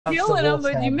killing him,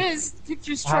 but you missed.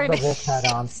 Picture's I have trying the to. wolf head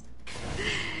on.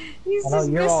 He's I know,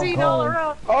 just you're all missing all home.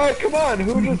 around. Oh, come on!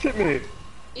 Who just hit me?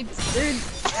 It's dude.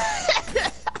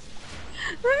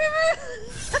 Look at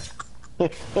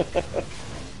this.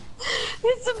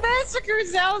 It's a massacre.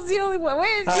 Sal's the only one.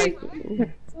 Wait,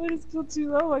 what is cool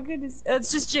too? Oh my goodness.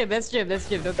 It's just Jim. That's Jim. That's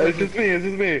Jim. Don't It's just me. It's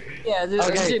just me. Yeah, just,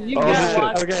 Okay. Jim, you Oh, gotta shit.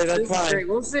 watch Okay, this. that's This is fine. great.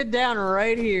 We'll sit down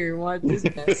right here and watch this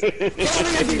mess. Oh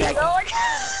my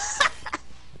god.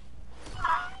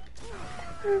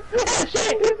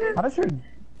 How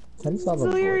do you solve a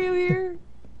Delirium here.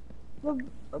 I'm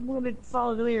gonna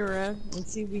follow Delirium around and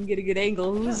see if we can get a good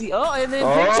angle. Who's he? Oh, and then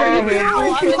Oh, Victor. man.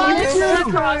 Wow, I'm in the midst of that Oh,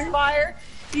 crossfire.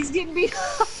 He's getting beat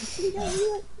up.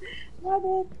 My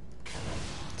bad.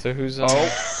 So who's on Oh.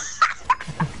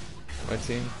 my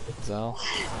team? Zal.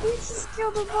 We just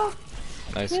killed them both.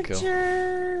 Nice kill.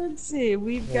 Picture. Let's see.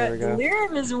 We've There got we go.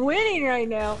 Delirium is winning right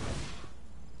now.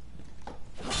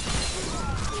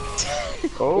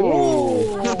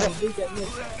 Oh. We got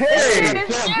missed. Hey!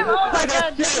 It's Jim. Oh my god,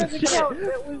 that doesn't count.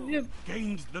 That was Jim.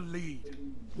 Gained the lead.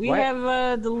 We What?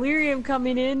 have Delirium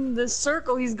coming in the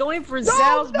circle. He's going for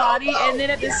Zal's body, and then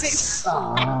at the same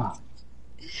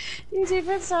DJ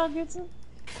Fenstyle gets him.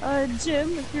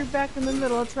 Jim, if you're back in the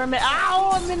middle, I'll try my.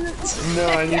 Ow! I'm in the. No,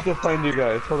 I need to find you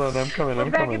guys. Hold on, I'm coming. We're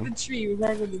I'm back coming. at the tree. We're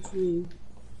back at the tree.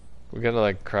 We gotta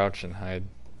like crouch and hide.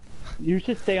 You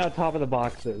should stay on top of the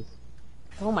boxes.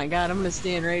 Oh my god, I'm gonna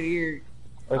stand right here.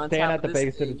 Or On stand top at the of this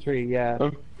base of the thing. tree, yeah.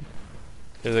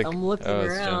 You're like, I'm looking oh,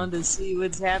 it's around Jim. to see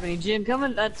what's happening. Jim, come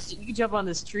on. You can jump on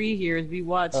this tree here as we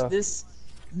watch Oh. this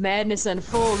madness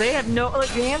unfold. They have no. Look,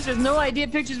 the hamster's no idea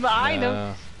pictures behind him.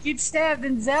 Yeah. Gets stabbed,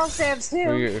 and Zal stabs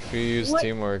him. If you use What?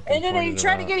 teamwork. And then they point it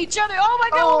try to out. get each other. Oh my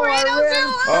god,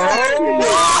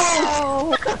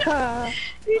 Oh! Oh!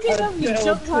 You did have me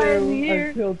jump high in the I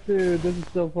air. killed two. This is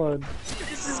so fun.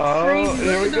 This is Oh, crazy.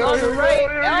 here we Look go, on the here we go, right. here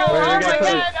we go. Oh, Where oh we my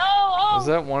go? god. Oh, Was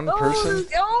that one oh, person?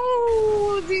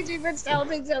 Oh, DJ Fenstyle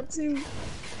takes out two.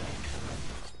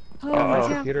 Oh Uh-oh. my My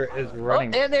god. computer is Oh,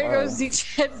 running. and there Wow. goes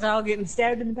DJ Fenstyle getting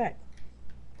stabbed in the back.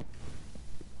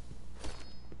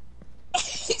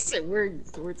 He said,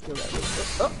 where's go that way?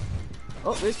 Oh,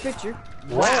 oh, there's picture.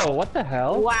 Whoa, what the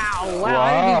hell? Wow, wow.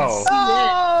 Wow.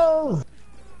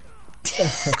 I didn't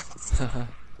see that.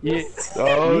 You,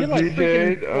 Oh, You like DJ.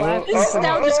 freaking Oh, blast- This is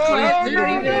now just crazy.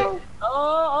 no.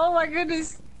 Oh my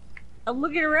goodness. I'm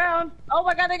looking around. Oh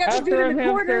my god, they got the dude after in him, the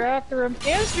hamster, corner. after him.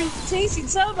 Hamster's chasing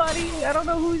somebody. I don't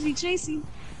know who's he chasing.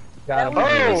 Got him.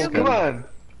 Oh, come on.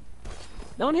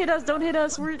 Don't hit us, don't hit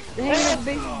us. We're hanging at the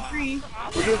base of the tree.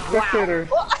 We're just spectators.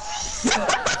 Is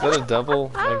that a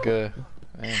double? Like a.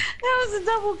 Man. That was a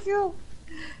double kill.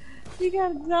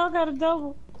 Now got a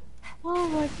double. Oh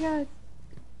my god.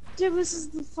 Jim, this is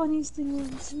the funniest thing I've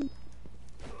ever seen.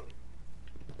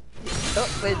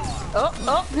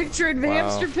 Oh, picture and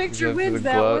hamster picture He has wins the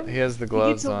that one. He has the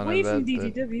gloves on. away I from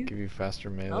bet that DDW. give you faster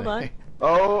melee. Hold on.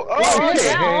 Oh, Oh, hey,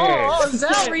 Zal, hey.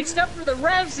 Zal reached up for the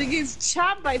refs and gets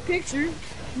chopped by Picture.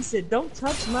 He said, "Don't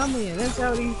touch my man." That's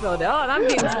how he felt. Oh, and I'm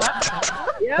getting slapped.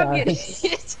 Yeah, I'm getting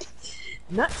hit.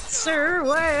 Not sir,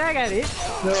 what? I got it.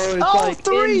 No, it's Oh, like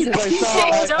three!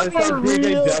 because I saw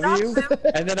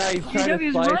DJW, and then I tried to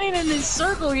DW's fight. running in this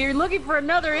circle here, looking for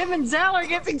another. Him and Zal are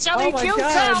against each other. Oh He my kills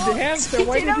God, Zal. the hamster,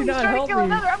 why did you DW's not trying to help kill me?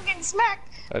 another. I'm getting smacked.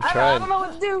 I I tried. don't know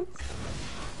what to do.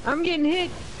 I'm getting hit.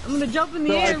 I'm gonna jump in the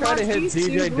So air I and tried watch to hit these two.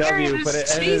 DJW, Larry but is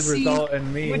it ended chasing, result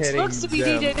in me which hitting looks to be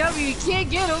them. DJW. You can't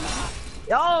get him.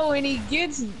 Oh, and he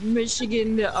gets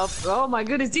Michigan up. Oh my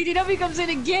goodness, DJW comes in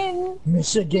again.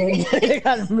 Michigan. They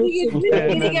got He Michigan. gets,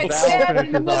 and he then got Val stabbed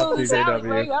in the finishes middle off of this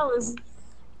DJW. alleyway.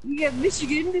 You got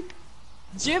Michigan.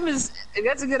 Jim is.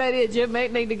 That's a good idea. Jim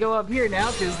might need to go up here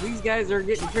now because these guys are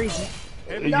getting crazy.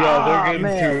 Yeah, they're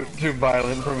man. getting too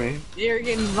violent for me. They're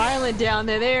getting violent down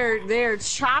there. They're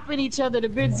chopping each other to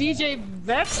bits. DJ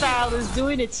Vetstyle is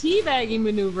doing a teabagging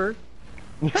maneuver.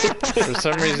 For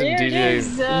some reason, There it DJ.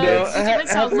 is. No, DJ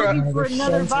Vetstyle's looking for Have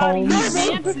another a body. He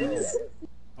shame. dances.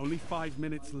 Only 5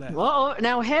 minutes left. Whoa,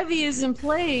 now Heavy is in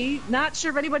play. Not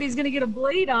sure if anybody's going to get a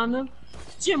blade on them.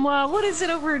 Jim, what is it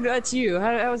over at you?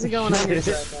 How's it going on your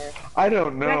side there? I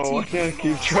don't Back to know. you. I can't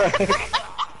keep track.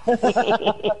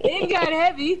 It got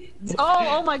heavy.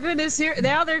 Oh my goodness! Here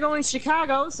now they're going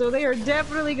Chicago, so they are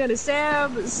definitely going to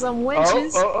stab some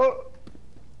wenches. Oh.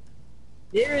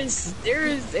 There is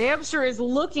Hamster is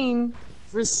looking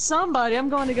for somebody. I'm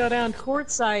going to go down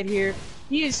courtside here.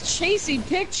 He is chasing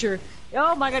Picture.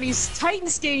 Oh my god, he's Titan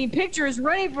skating. Picture is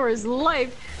running for his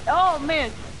life. Oh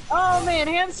man,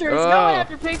 Hamster is going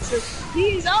after Picture.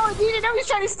 He's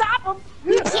trying to stop him.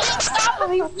 He can't stop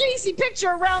him. He's chasing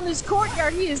Picture around this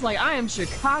courtyard. He is like, I am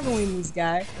Chicagoing this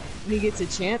guy. when he gets a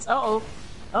chance. Uh-oh.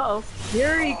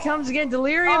 Here he comes again.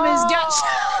 Delirium has got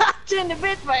shocked in the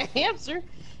bit by Hamster.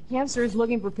 Hamster is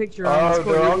looking for picture on this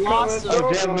they're court. all He lost coming.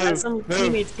 him. Jim, Let move, some move.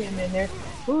 teammates came in there.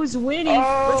 Who's winning?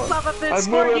 Let's pop up that I'm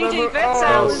score. moving, DJ I'm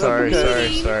Vetsal Oh, is sorry.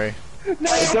 leading. Sorry.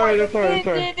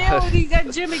 No, he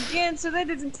got Jim again, so that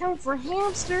doesn't count for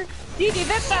Hamster. DJ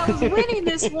Vetsal is winning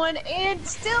this one, and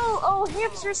still,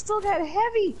 Hamster still got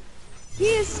heavy. He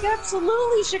is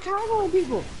absolutely Chicagoing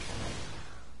people.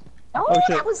 Oh,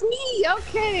 Okay. that was me.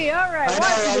 Okay, all right. I know,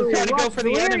 I was trying to go for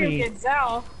the enemy. Jim,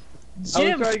 I was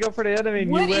trying to go for the enemy,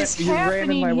 and what you is ran in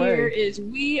happening my here way. is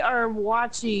we are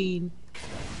watching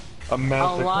A a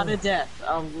massacre. lot of death.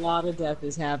 A lot of death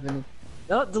is happening.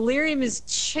 Oh, Delirium is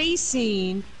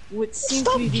chasing what seems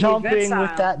Stop to be DJ jumping Vetsal.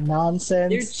 with that They're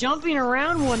nonsense. jumping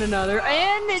around one another,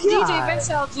 and DJ God.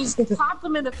 Vetsal just popped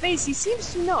him in the face. He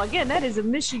seems to know. Again, that is a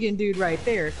Michigan dude right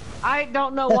there. I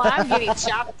don't know why I'm getting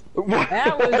chopped.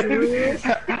 That was rude.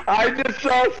 I just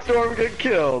saw Storm get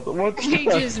killed. What's He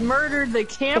that? just murdered the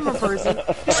camera person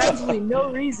for absolutely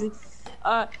no reason.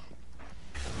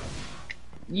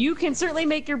 You can certainly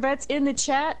make your bets in the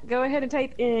chat. Go ahead and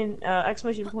type in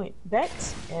exclamation point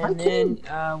bets, and I then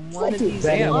can't one of do these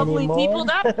betting lovely anymore. people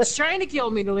that's trying to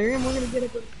kill me, Delirium. We're gonna get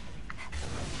it.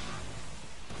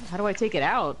 How do I take it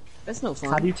out? That's no fun.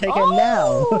 How do you take it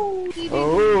now?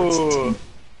 Oh.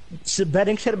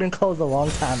 Betting should have been closed a long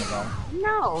time ago.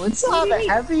 No, it's not still a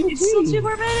heavy It's still team. 2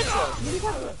 more minutes. What are you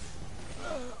talking about?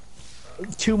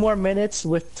 2 more minutes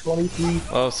with 23,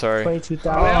 Oh, sorry.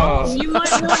 22,000. Well, you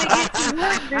might want to get to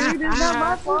work, dude. It's not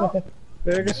my fault.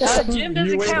 Jim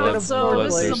doesn't You waited count, a so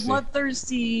this is a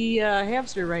bloodthirsty. bloodthirsty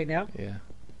hamster right now. Yeah.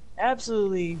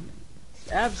 Absolutely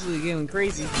going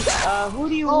crazy. Who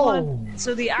do you Oh. want?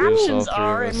 So the Bruce, all options three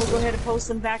are, of and us. we'll go ahead and post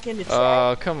them back in the chat.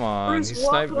 Oh, come on. Bruce, He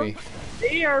sniped welcome. me.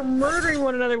 They are murdering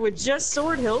one another with just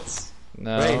sword hilts.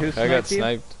 No, Wait, who I got sniped you?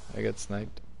 sniped. I got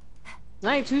sniped.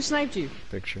 Sniped? Who sniped you?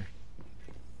 Picture.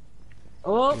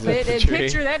 Oh, He's at the and tree.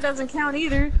 picture, that doesn't count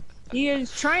either. He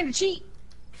is trying to cheat.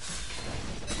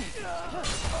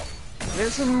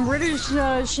 There's some British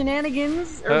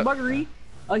shenanigans or buggery.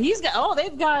 Oh,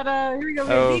 they've got, here we go,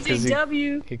 Oh, 'cause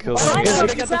DJW. He killed Oh, me. no,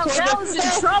 again. Sal's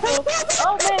in trouble.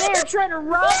 Oh man, they are trying to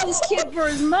rob this kid for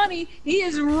his money. He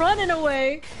is running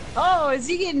away. Oh, is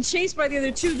he getting chased by the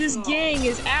other two? This gang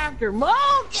is after him.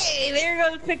 Okay, there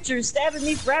goes the picture. Stabbing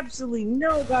me for absolutely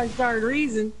no gosh darn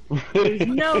reason. There's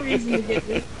no reason to get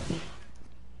me.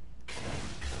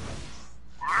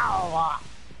 Ow.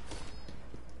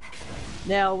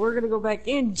 Now we're gonna go back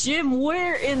in. Jim,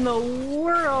 where in the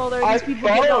world are these I'm people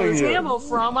getting all following this you. ammo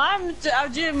from? I'm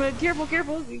Jim.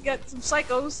 Careful! You got some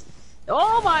psychos.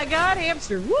 Oh my God,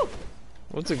 hamster! Woo!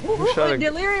 What's a Woo, who woo, shot a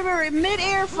Delirium are in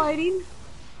mid-air fighting.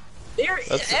 They're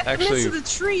That's at the actually- midst of the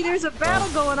tree. There's a battle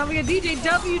going on. We got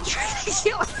DJW trying to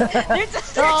kill. They're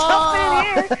jumping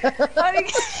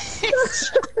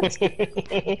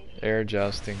in here. air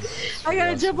jousting? I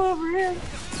gotta jump over him.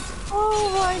 Oh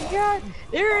my God!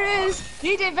 There it is.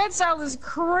 DJ Vetsal is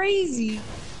crazy.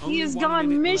 Only He has 1 gone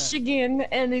minute left. Michigan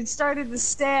and he started to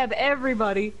stab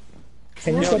everybody.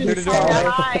 Can you He's still do just trying to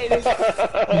Star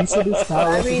hide. Can you still do Star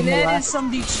I Racing? mean, in the that is last-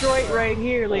 some Detroit right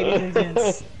here, ladies and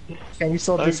gents. Can you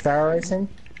still do Star Racing?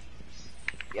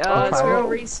 Sparrow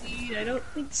Racing, I don't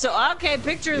think so. Okay,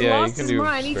 Picture Yeah, you lost can his do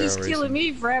mind. He's just Sparrow killing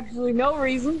me for absolutely no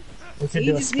reason. We could He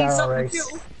do a just needs Sparrow something to race.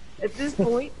 kill at this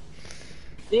point.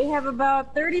 They have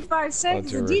about 35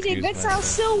 seconds, to and DJ recuse Vetsal's myself.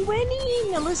 still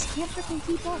winning, unless Hamster can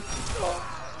keep up.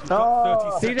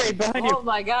 Oh, 30 seconds. CJ, behind you. Oh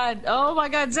my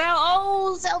God! Zal!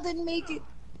 Oh, Zal didn't make it.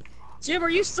 Jim, are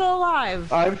you still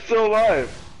alive? I'm still alive.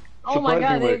 Oh my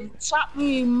God! Surprisingly. They've chopped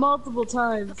me multiple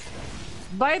times.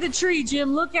 By the tree,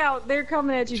 Jim. Look out! They're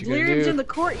coming at you. What you gonna Delirium's do? in the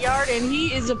courtyard, and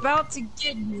he is about to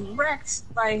get wrecked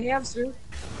by Hamster.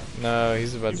 No,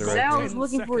 he's about to wreck Zal me. is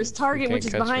looking for his target, You which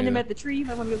is can't catch behind me him there. at the tree.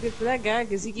 I want to go get for that guy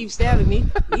because he keeps stabbing me.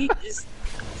 He just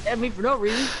stabbed me for no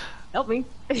reason. Help me.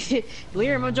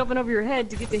 Delirium, I'm jumping over your head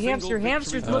to get the hamster. victory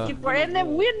Hamster's doesn't looking for it, win and a then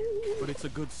war, win. But it's a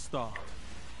good start.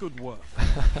 Good work.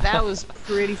 That was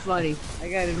pretty funny. I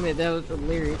gotta admit, that was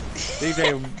hilarious.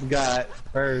 CJ got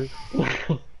first.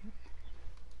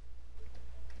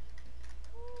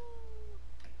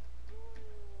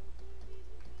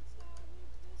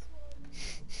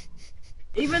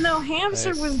 Even though Hamster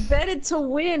Nice. was betted to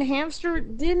win, Hamster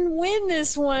didn't win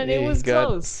this one. It He was got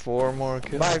close. 4 more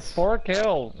kills. By 4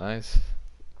 kills. Nice.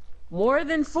 More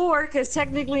than 4, because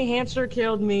technically Hamster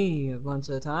killed me a bunch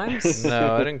of times.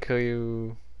 No, I didn't kill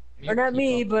you. Or not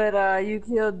me, but you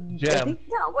killed I Jim. think,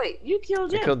 no, wait, you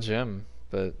killed I Jim. killed Jim,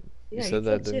 but Yeah, you you said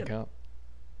that killed didn't Jim.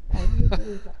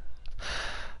 count.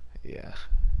 Yeah.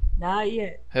 Not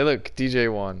yet. Hey, look,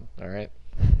 DJ won. All right,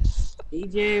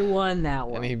 DJ won that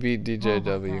one. and he beat Oh my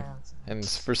DJW. God. And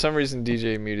for some reason,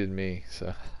 DJ muted me.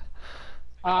 So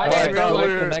I Oh, didn't I thought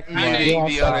we realize. were Muting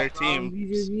the other Oh,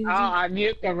 team. I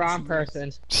mute the wrong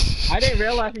person. I didn't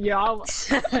realize y'all.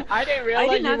 I didn't I realize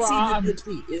did you not were see on. the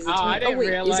tweet. Is the Oh, I tweet? didn't Wait,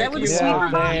 is realize that what the you tweet were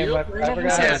was? on. I Where forgot did I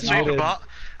I Yeah, see muted. it? but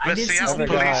I the did see Seattle something.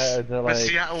 police, they're the like-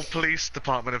 Seattle Police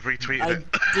Department have retweeted I it.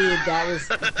 did. That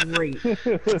was great.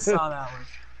 I saw that one.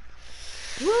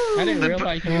 I didn't The-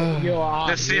 realize you were on.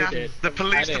 The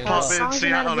police didn't department in know. Seattle have Songs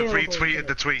not retweeted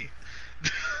the tweet.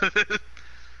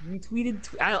 Retweeted.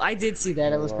 I did see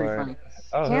that. It was pretty funny.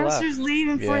 Oh, who left? Hamster's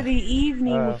leaving Yeah. for the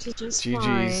evening, Oh. which is just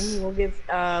GG's. fine.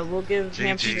 We'll give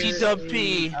Hamster GG's. Dub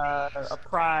P. a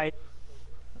prize.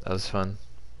 that was fun.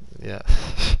 Yeah.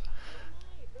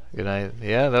 Good night.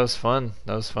 Yeah, that was fun.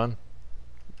 That was fun.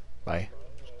 Bye.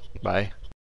 Bye.